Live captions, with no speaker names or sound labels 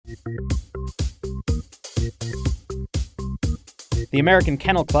The American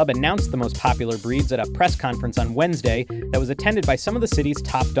Kennel Club announced the most popular breeds at a press conference on Wednesday that was attended by some of the city's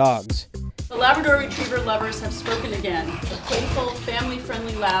top dogs. The Labrador Retriever lovers have spoken again. The playful,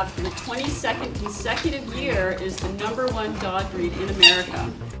 family-friendly lab for the 22nd consecutive year is the #1 dog breed in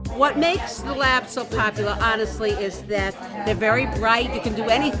America. What makes the lab so popular, honestly, is that they're very bright. You can do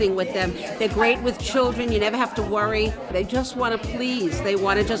anything with them. They're great with children. You never have to worry. They just want to please. They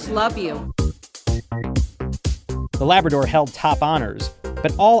want to just love you. The Labrador held top honors,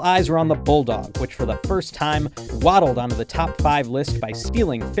 but all eyes were on the Bulldog, which for the first time waddled onto the top 5 list by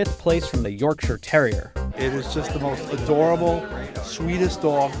stealing 5th place from the Yorkshire Terrier. It is just the most adorable, sweetest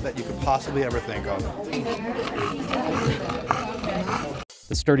dog that you could possibly ever think of.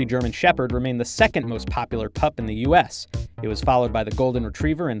 The sturdy German Shepherd remained the 2nd most popular pup in the U.S. It was followed by the Golden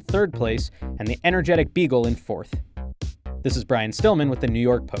Retriever in 3rd place and the energetic Beagle in 4th. This is Brian Stillman with the New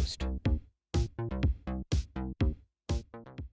York Post.